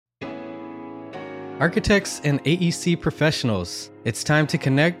Architects and AEC professionals, it's time to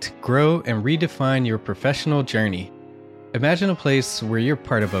connect, grow, and redefine your professional journey. Imagine a place where you're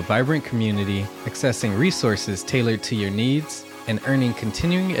part of a vibrant community, accessing resources tailored to your needs, and earning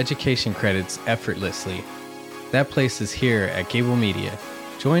continuing education credits effortlessly. That place is here at Gable Media.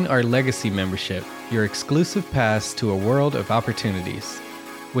 Join our Legacy membership, your exclusive pass to a world of opportunities.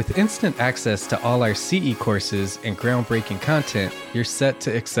 With instant access to all our CE courses and groundbreaking content, you're set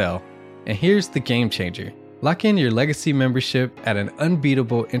to excel. And here's the game changer. Lock in your Legacy membership at an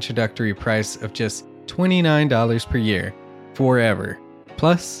unbeatable introductory price of just $29 per year, forever.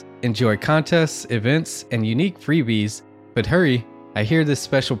 Plus, enjoy contests, events, and unique freebies. But hurry, I hear this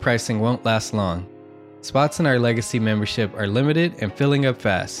special pricing won't last long. Spots in our Legacy membership are limited and filling up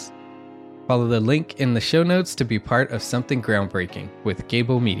fast. Follow the link in the show notes to be part of something groundbreaking with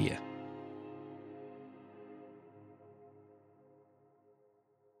Gable Media.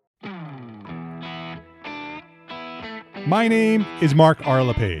 My name is Mark R.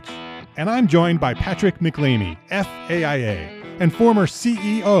 LePage, and I'm joined by Patrick McLaney, FAIA, and former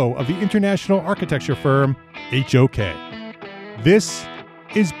CEO of the international architecture firm HOK. This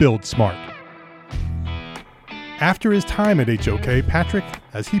is Build Smart. After his time at HOK, Patrick,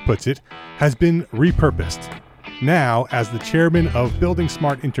 as he puts it, has been repurposed. Now, as the chairman of Building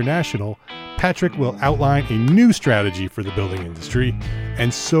Smart International, Patrick will outline a new strategy for the building industry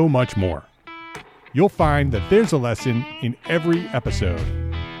and so much more. You'll find that there's a lesson in every episode.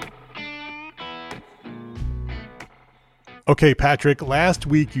 Okay, Patrick, last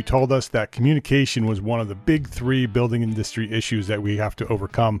week you told us that communication was one of the big three building industry issues that we have to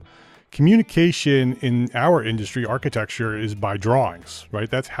overcome. Communication in our industry, architecture, is by drawings, right?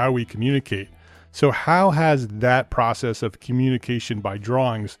 That's how we communicate. So how has that process of communication by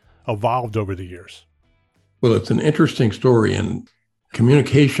drawings evolved over the years? Well, it's an interesting story, and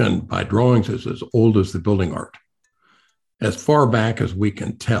communication by drawings is as old as the building art. As far back as we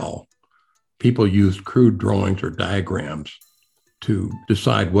can tell, people used crude drawings or diagrams to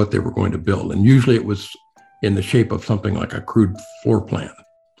decide what they were going to build. And usually it was in the shape of something like a crude floor plan.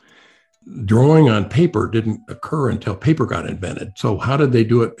 Drawing on paper didn't occur until paper got invented. So how did they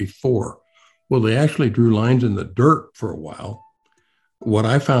do it before? Well, they actually drew lines in the dirt for a while. What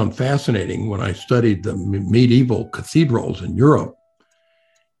I found fascinating when I studied the medieval cathedrals in Europe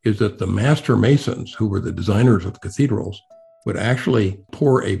is that the master masons, who were the designers of cathedrals, would actually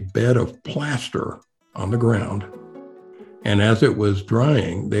pour a bed of plaster on the ground. And as it was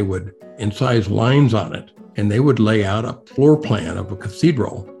drying, they would incise lines on it, and they would lay out a floor plan of a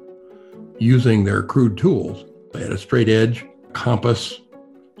cathedral using their crude tools. They had a straight edge, compass,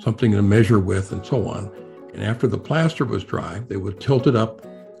 something to measure with, and so on. And after the plaster was dry, they would tilt it up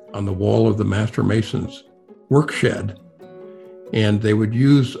on the wall of the master mason's work shed, and they would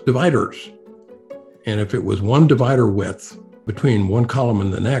use dividers. And if it was one divider width between one column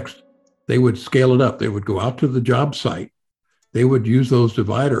and the next, they would scale it up. They would go out to the job site. They would use those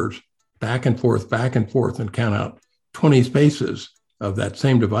dividers back and forth, and count out 20 spaces of that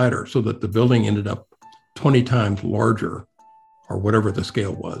same divider so that the building ended up 20 times larger, or whatever the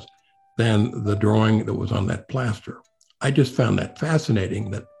scale was, than the drawing that was on that plaster. I just found that fascinating,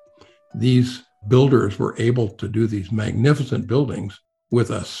 that these builders were able to do these magnificent buildings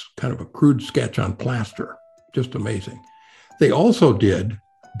with a kind of a crude sketch on plaster. Just amazing. They also did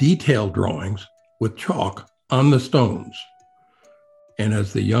detailed drawings with chalk on the stones. And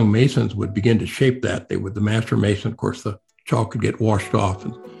as the young masons would begin to shape that, the master mason, of course, the chalk could get washed off,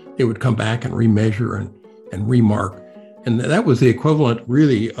 and they would come back and remeasure and remark. And that was the equivalent,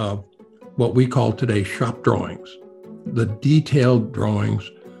 really, of what we call today shop drawings, the detailed drawings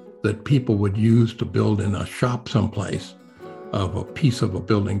that people would use to build in a shop someplace of a piece of a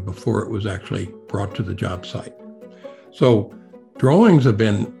building before it was actually brought to the job site. So drawings have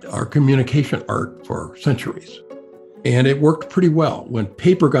been our communication art for centuries, and it worked pretty well. When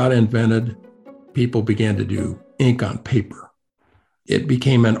paper got invented, people began to do ink on paper. It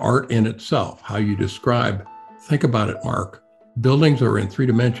became an art in itself, how you describe. Think about it, Mark. Buildings are in three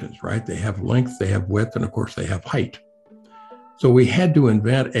dimensions, right? They have length, they have width, and of course they have height. So we had to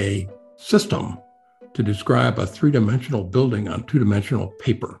invent a system to describe a three-dimensional building on two-dimensional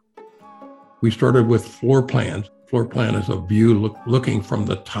paper. We started with floor plans. Floor plan is a view looking from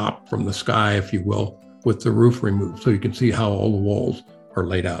the top, from the sky, if you will, with the roof removed, so you can see how all the walls are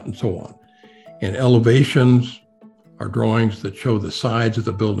laid out and so on. And elevations are drawings that show the sides of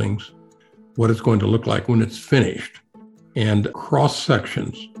the buildings, what it's going to look like when it's finished. And cross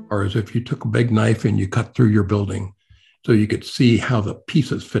sections are as if you took a big knife and you cut through your building so you could see how the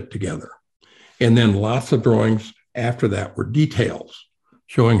pieces fit together. And then lots of drawings after that were details,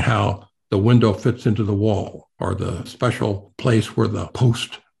 showing how the window fits into the wall, or the special place where the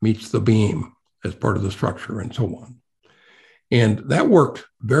post meets the beam as part of the structure, and so on. And that worked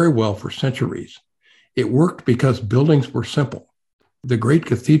very well for centuries. It worked because buildings were simple. The great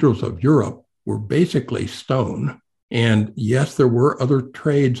cathedrals of Europe were basically stone. And yes, there were other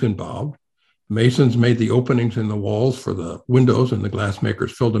trades involved. Masons made the openings in the walls for the windows, and the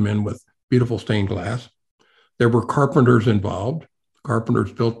glassmakers filled them in with beautiful stained glass. There were carpenters involved.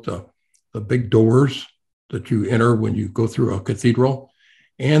 Carpenters built the big doors that you enter when you go through a cathedral,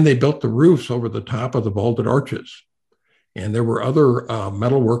 and they built the roofs over the top of the vaulted arches. And there were other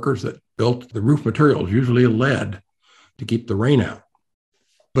metal workers that built the roof materials, usually lead, to keep the rain out.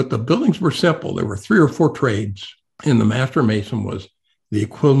 But the buildings were simple. There were 3 or 4 trades, and the master mason was the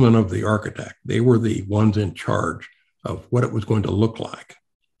equivalent of the architect. They were the ones in charge of what it was going to look like.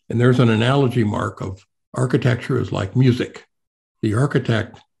 And there's an analogy, Mark, of architecture is like music. The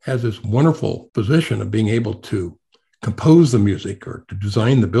architect has this wonderful position of being able to compose the music or to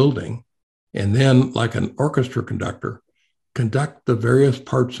design the building, and then, like an orchestra conductor, conduct the various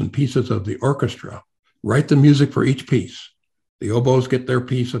parts and pieces of the orchestra, write the music for each piece. The oboes get their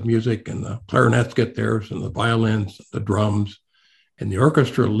piece of music, and the clarinets get theirs, and the violins, the drums. And the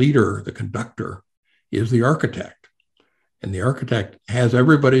orchestra leader, the conductor, is the architect. And the architect has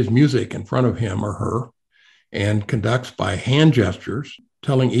everybody's music in front of him or her and conducts by hand gestures,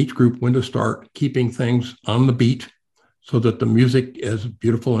 telling each group when to start, keeping things on the beat so that the music is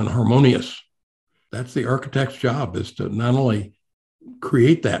beautiful and harmonious. That's the architect's job, is to not only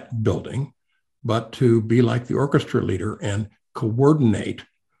create that building, but to be like the orchestra leader and coordinate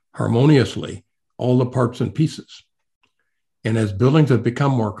harmoniously all the parts and pieces. And as buildings have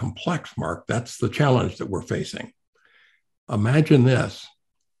become more complex, Mark, that's the challenge that we're facing. Imagine this.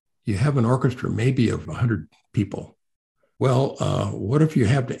 You have an orchestra maybe of 100 people. Well, what if you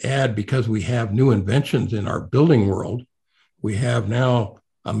have to add, because we have new inventions in our building world, we have now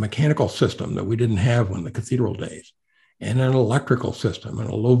a mechanical system that we didn't have in the cathedral days, and an electrical system and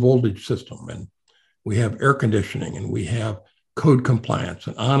a low voltage system. And we have air conditioning, and we have code compliance,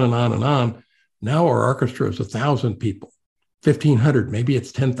 and on and on and on. Now our orchestra is 1,000 people, 1,500, maybe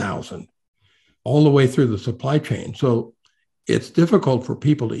it's 10,000, all the way through the supply chain. So it's difficult for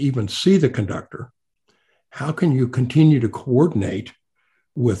people to even see the conductor. How can you continue to coordinate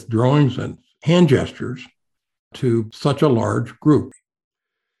with drawings and hand gestures to such a large group?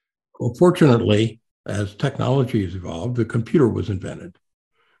 Well, fortunately, as technology has evolved, the computer was invented.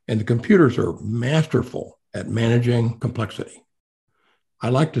 And the computers are masterful at managing complexity. I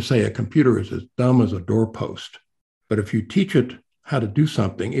like to say a computer is as dumb as a doorpost, but if you teach it how to do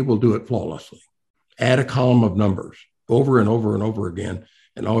something, it will do it flawlessly. Add a column of numbers over and over and over again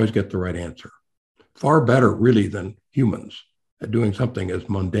and always get the right answer. Far better, really, than humans at doing something as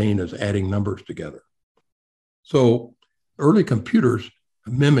mundane as adding numbers together. So early computers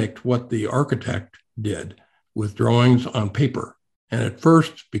mimicked what the architect did with drawings on paper. And at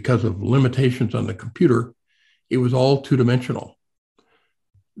first, because of limitations on the computer, it was all two-dimensional.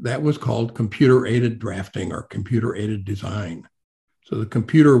 That was called computer-aided drafting or computer-aided design. So the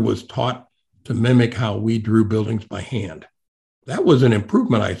computer was taught to mimic how we drew buildings by hand. That was an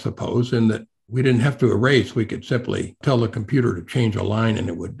improvement, I suppose, in that we didn't have to erase. We could simply tell the computer to change a line and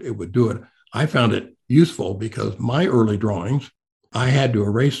it would do it. I found it useful because my early drawings, I had to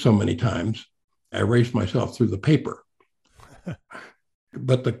erase so many times. I erased myself through the paper.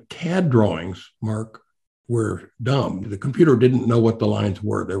 But the CAD drawings, Mark, were dumb. The computer didn't know what the lines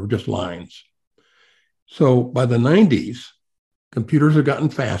were. They were just lines. So by the 90s, computers had gotten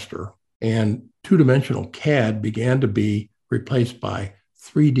faster and two-dimensional CAD began to be replaced by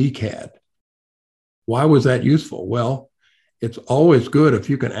 3D CAD. Why was that useful? Well, it's always good if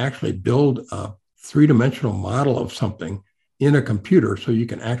you can actually build a three-dimensional model of something in a computer so you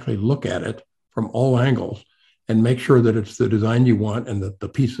can actually look at it from all angles and make sure that it's the design you want and that the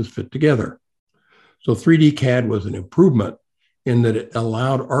pieces fit together. So 3D CAD was an improvement in that it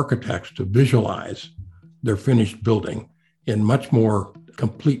allowed architects to visualize their finished building in much more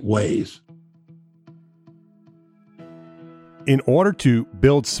complete ways. In order to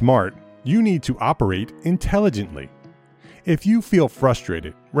build smart, you need to operate intelligently. If you feel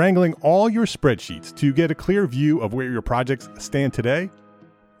frustrated wrangling all your spreadsheets to get a clear view of where your projects stand today,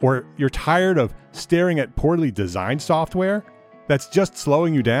 or you're tired of staring at poorly designed software that's just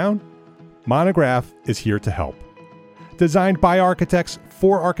slowing you down, Monograph is here to help. Designed by architects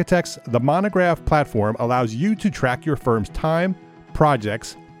for architects, the Monograph platform allows you to track your firm's time,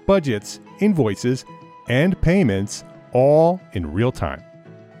 projects, budgets, invoices, and payments all in real time.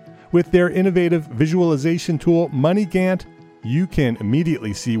 With their innovative visualization tool, MoneyGant, you can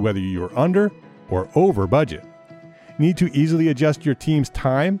immediately see whether you're under or over budget. Need to easily adjust your team's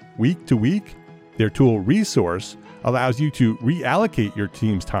time week to week? Their tool Resource allows you to reallocate your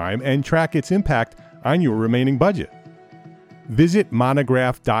team's time and track its impact on your remaining budget. Visit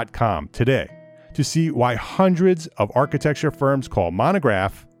Monograph.com today to see why hundreds of architecture firms call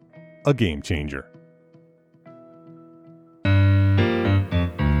Monograph a game changer.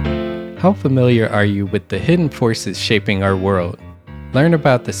 How familiar are you with the hidden forces shaping our world? Learn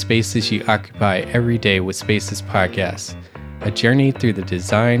about the spaces you occupy every day with Spaces Podcast, a journey through the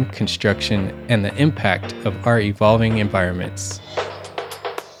design, construction, and the impact of our evolving environments.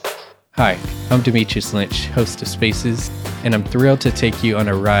 Hi, I'm Demetrius Lynch, host of Spaces, and I'm thrilled to take you on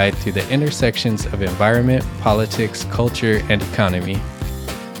a ride through the intersections of environment, politics, culture, and economy.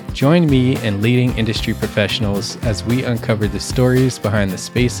 Join me and leading industry professionals as we uncover the stories behind the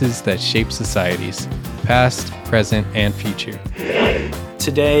spaces that shape societies, past, present, and future.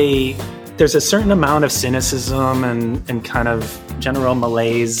 Today, there's a certain amount of cynicism and kind of general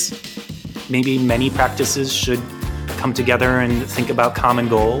malaise. Maybe many practices should come together and think about common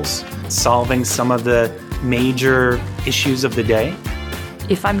goals, solving some of the major issues of the day.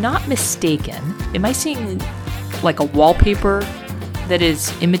 If I'm not mistaken, am I seeing like a wallpaper that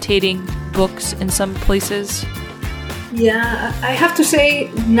is imitating books in some places? Yeah, I have to say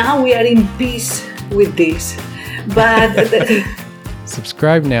now we are in peace with this. But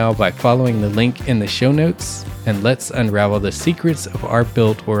Subscribe now by following the link in the show notes, and let's unravel the secrets of our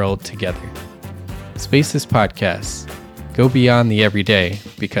built world together. Spaces Podcast. Go beyond the everyday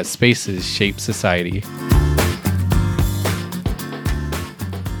because spaces shape society.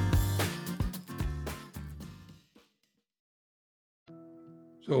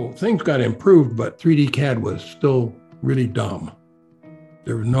 So things got improved, but 3D CAD was still really dumb.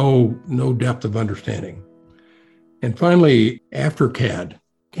 There was no depth of understanding. And finally, after CAD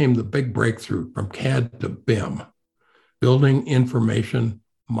came the big breakthrough from CAD to BIM, Building Information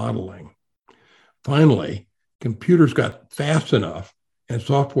Modeling. Finally, computers got fast enough and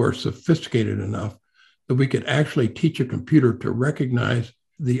software sophisticated enough that we could actually teach a computer to recognize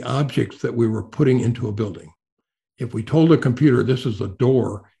the objects that we were putting into a building. If we told a computer this is a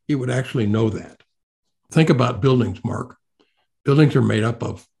door, it would actually know that. Think about buildings, Mark. Buildings are made up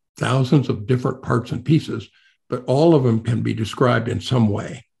of thousands of different parts and pieces, but all of them can be described in some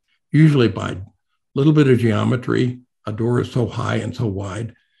way, usually by a little bit of geometry. A door is so high and so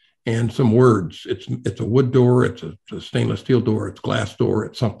wide, and some words. It's a wood door, it's a stainless steel door, it's glass door,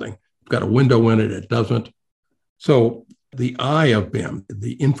 it's something. It's got a window in it, it doesn't. So the eye of BIM,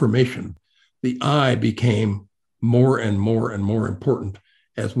 the information, the eye became more and more and more important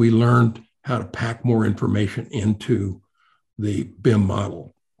as we learned how to pack more information into the BIM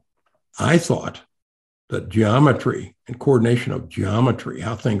model. I thought that geometry and coordination of geometry,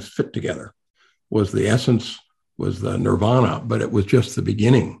 how things fit together, was the essence, was the nirvana, but it was just the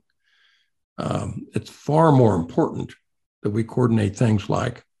beginning. It's far more important that we coordinate things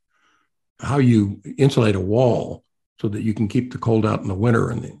like how you insulate a wall so that you can keep the cold out in the winter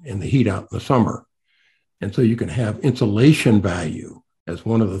and the heat out in the summer. And so you can have insulation value as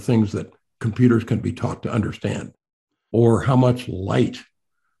one of the things that computers can be taught to understand, or how much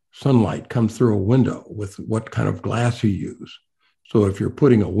sunlight comes through a window with what kind of glass you use. So if you're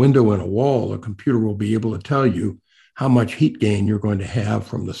putting a window in a wall, a computer will be able to tell you how much heat gain you're going to have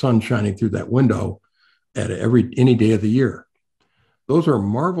from the sun shining through that window at any day of the year. Those are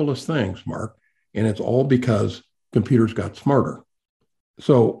marvelous things, Mark, and it's all because computers got smarter.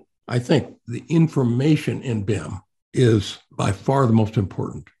 So I think the information in BIM is by far the most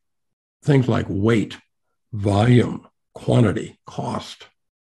important. Things like weight, volume, quantity, cost,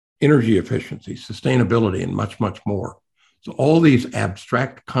 energy efficiency, sustainability, and much, much more. So all these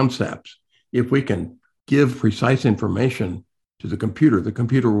abstract concepts, if we can give precise information to the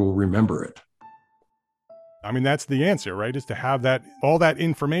computer will remember it. I mean, that's the answer, right? Is to have all that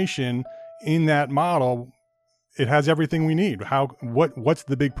information in that model. It has everything we need. What's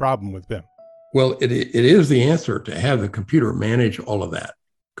the big problem with BIM? Well, it is the answer to have the computer manage all of that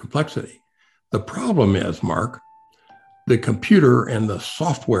complexity. The problem is, Mark, the computer and the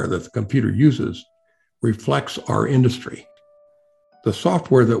software that the computer uses reflects our industry. The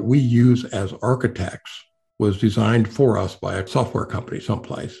software that we use as architects was designed for us by a software company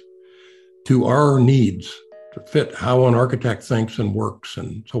someplace to our needs, to fit how an architect thinks and works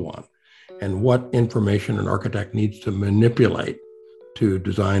and so on, and what information an architect needs to manipulate to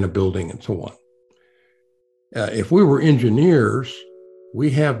design a building and so on. If we were engineers, we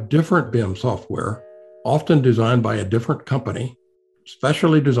have different BIM software, often designed by a different company,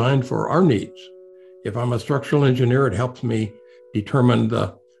 specially designed for our needs. If I'm a structural engineer, it helps me determine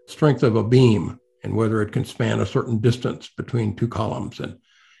the strength of a beam and whether it can span a certain distance between two columns. And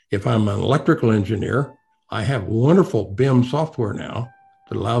if I'm an electrical engineer, I have wonderful BIM software now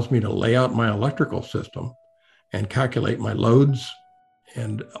that allows me to lay out my electrical system and calculate my loads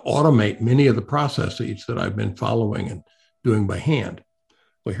and automate many of the processes that I've been following and doing by hand.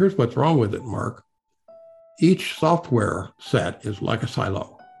 Well, here's what's wrong with it, Mark. Each software set is like a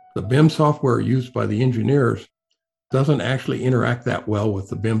silo. The BIM software used by the engineers doesn't actually interact that well with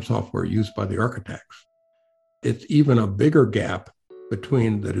the BIM software used by the architects. It's even a bigger gap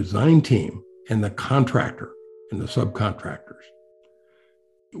between the design team and the contractor and the subcontractors.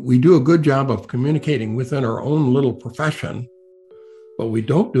 We do a good job of communicating within our own little profession, but we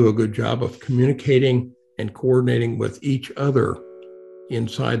don't do a good job of communicating and coordinating with each other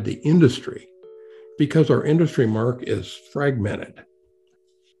inside the industry because our industry, Mark, is fragmented.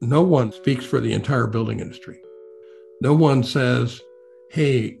 No one speaks for the entire building industry. No one says,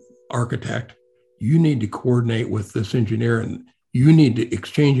 hey, architect, you need to coordinate with this engineer and you need to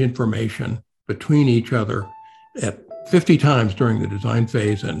exchange information between each other at 50 times during the design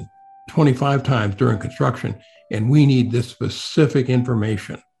phase and 25 times during construction. And we need this specific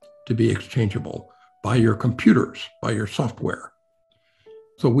information to be exchangeable by your computers, by your software.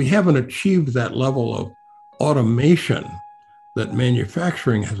 So we haven't achieved that level of automation that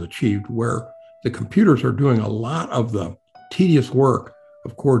manufacturing has achieved, where the computers are doing a lot of the tedious work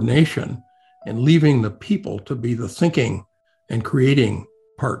of coordination and leaving the people to be the thinking and creating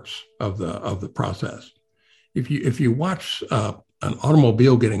parts of the process. If you watch an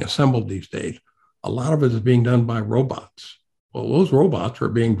automobile getting assembled these days, a lot of it is being done by robots. Well, those robots are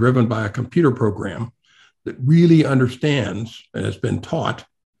being driven by a computer program that really understands and has been taught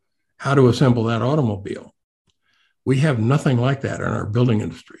how to assemble that automobile. We have nothing like that in our building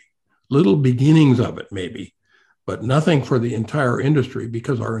industry. Little beginnings of it maybe, but nothing for the entire industry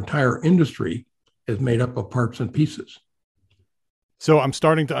because our entire industry is made up of parts and pieces. So I'm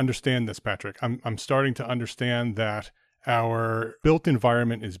starting to understand this, Patrick. I'm starting to understand that our built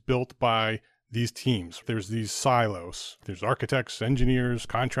environment is built by these teams. There's these silos. There's architects, engineers,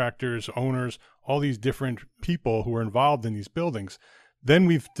 contractors, owners, all these different people who are involved in these buildings. Then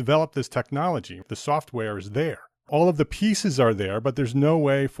we've developed this technology. The software is there. All of the pieces are there, but there's no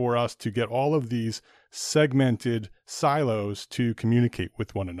way for us to get all of these segmented silos to communicate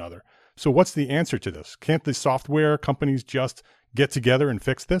with one another. So what's the answer to this? Can't the software companies just get together and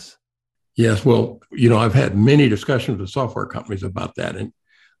fix this? Yes, well, I've had many discussions with software companies about that. And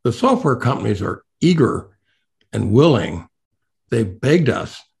the software companies are eager and willing. They begged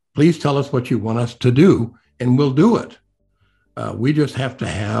us, please tell us what you want us to do, and we'll do it. We just have to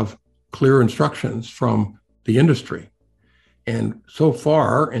have clear instructions from the industry. And so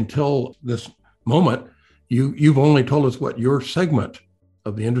far, until this moment, you've only told us what your segment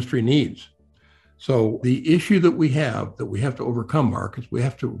of the industry needs. So the issue that we have to overcome, Mark, is we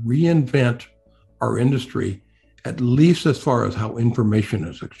have to reinvent our industry, at least as far as how information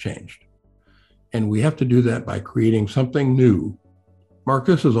is exchanged. And we have to do that by creating something new. Mark,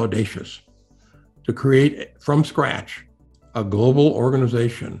 this is audacious. To create from scratch a global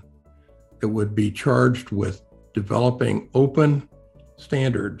organization that would be charged with developing open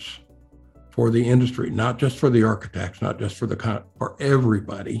standards for the industry, not just for the architects, not just for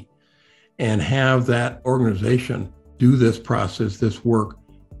everybody, and have that organization do this process, this work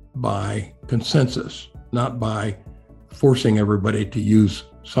by consensus, not by forcing everybody to use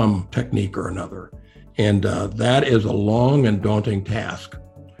some technique or another. And that is a long and daunting task.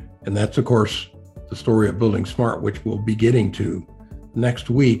 And that's, of course, the story of Building Smart, which we'll be getting to next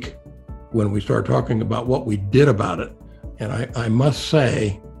week when we start talking about what we did about it. And I must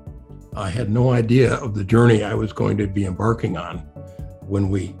say, I had no idea of the journey I was going to be embarking on when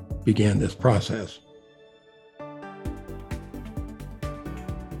we began this process.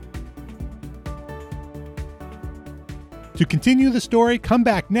 To continue the story, come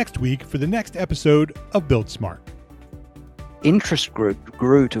back next week for the next episode of Build Smart. Interest Group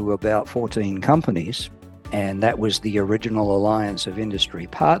grew to about 14 companies, and that was the original alliance of industry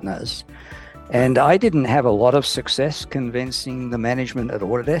partners. And I didn't have a lot of success convincing the management at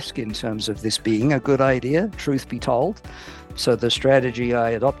Autodesk in terms of this being a good idea, truth be told. So the strategy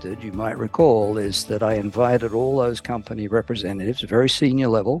I adopted, you might recall, is that I invited all those company representatives, very senior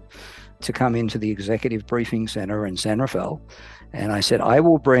level, to come into the Executive Briefing Center in San Rafael. And I said, I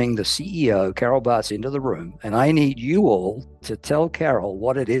will bring the CEO, Carol Bartz, into the room, and I need you all to tell Carol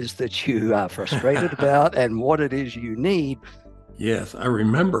what it is that you are frustrated about and what it is you need. Yes, I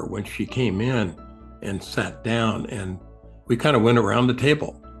remember when she came in and sat down, and we kind of went around the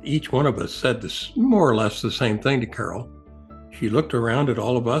table each one of us said this more or less the same thing to Carol. She looked around at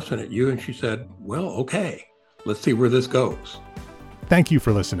all of us and at you, and she said, well, okay, let's see where this goes. Thank you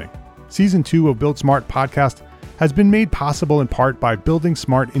for listening. Season 2 of Build Smart podcast has been made possible in part by Building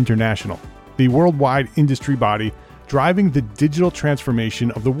Smart International, the worldwide industry body driving the digital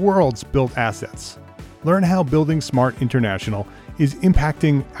transformation of the world's built assets. Learn how Building Smart International is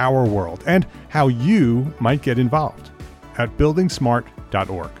impacting our world and how you might get involved at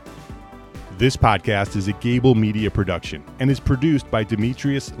buildingsmart.org. This podcast is a Gable Media production and is produced by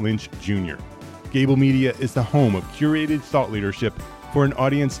Demetrius Lynch Jr. Gable Media is the home of curated thought leadership for an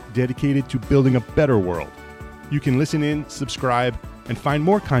audience dedicated to building a better world. You can listen in, subscribe, and find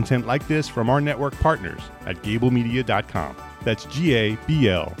more content like this from our network partners at gablemedia.com. That's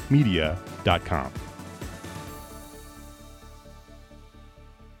GABL media.com.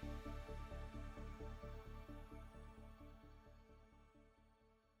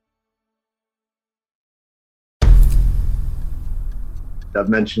 I've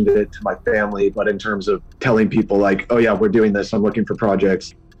mentioned it to my family, but in terms of telling people like, oh yeah, we're doing this, I'm looking for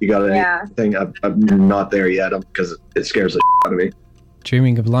projects, you got anything? I'm not there yet because it scares the out of me.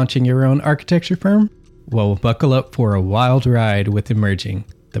 Dreaming of launching your own architecture firm? Well, buckle up for a wild ride with Emerging,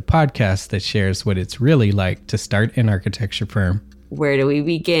 the podcast that shares what it's really like to start an architecture firm. Where do we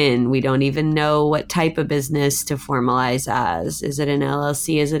begin? We don't even know what type of business to formalize as. Is it an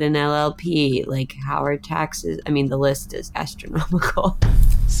LLC? Is it an LLP? Like, how are taxes? I mean, the list is astronomical.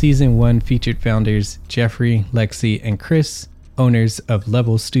 Season 1 featured founders Jeffrey, Lexi, and Chris, owners of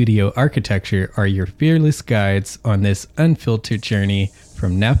Level Studio Architecture, are your fearless guides on this unfiltered journey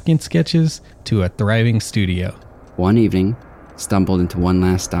from napkin sketches to a thriving studio. One evening, stumbled into one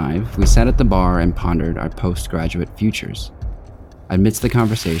last dive, we sat at the bar and pondered our postgraduate futures. Amidst the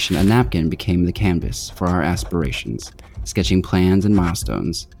conversation, a napkin became the canvas for our aspirations, sketching plans and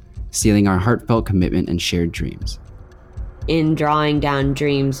milestones, sealing our heartfelt commitment and shared dreams. In drawing down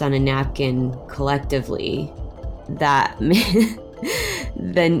dreams on a napkin collectively, that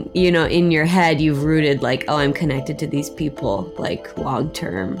then, in your head, you've rooted like, oh, I'm connected to these people, like long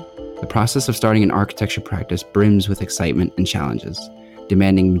term. The process of starting an architecture practice brims with excitement and challenges,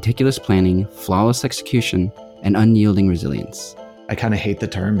 demanding meticulous planning, flawless execution, and unyielding resilience. I kind of hate the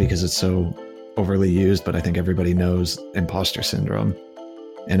term because it's so overly used, but I think everybody knows imposter syndrome.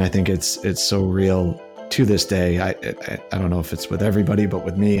 And I think it's so real to this day. I don't know if it's with everybody, but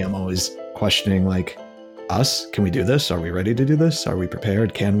with me, I'm always questioning like, us, can we do this? Are we ready to do this? Are we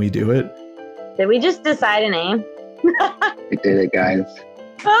prepared? Can we do it? Did we just decide a name? We did it, guys.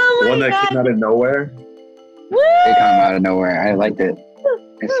 Oh my God. One that came out of nowhere. Woo! It came out of nowhere. I liked it.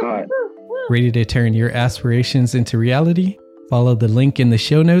 I saw it. Ready to turn your aspirations into reality? Follow the link in the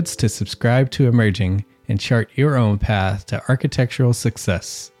show notes to subscribe to Emerging and chart your own path to architectural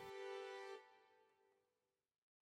success.